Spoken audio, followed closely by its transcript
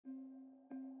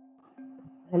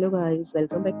Hello guys,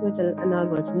 welcome back to my channel and now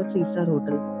watching a 3-star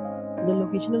hotel. The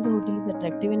location of the hotel is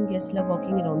attractive and guests love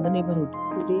walking around the neighborhood.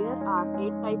 There are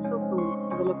 8 types of rooms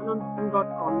available on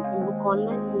booking.com. You can book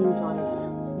online and enjoy it.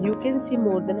 You can see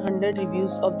more than 100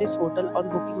 reviews of this hotel on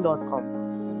booking.com.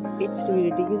 Its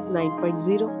review rating is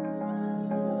 9.0,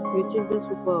 which is the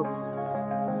superb.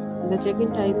 The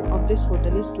check-in time of this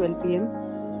hotel is 12 p.m.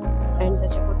 and the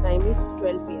check-out time is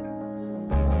 12 p.m.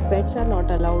 Pets are not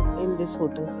allowed in this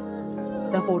hotel.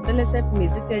 The hotel accepts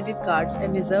major credit cards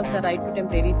and reserves the right to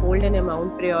temporarily hold an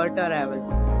amount prior to arrival.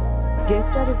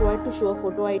 Guests are required to show a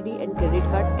photo ID and credit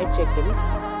card at check-in.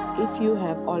 If you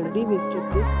have already visited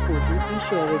this hotel, please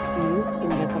share your experience in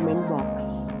the comment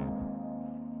box.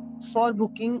 For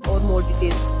booking or more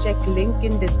details, check link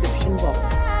in description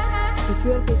box. If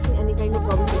you are facing any kind of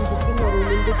problem in booking or room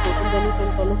in this hotel, then you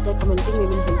can tell us by commenting. We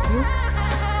will help you.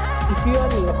 If you are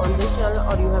new on this channel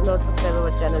or you have not subscribed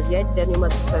our channel yet, then you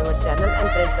must subscribe our channel and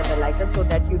press the bell icon so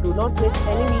that you do not miss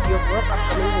any video of our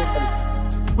upcoming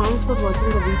hotel. Thanks for watching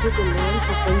the video till now.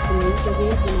 So friends, will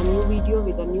meet again in a new video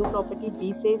with a new property.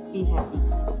 Be safe, be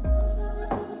happy.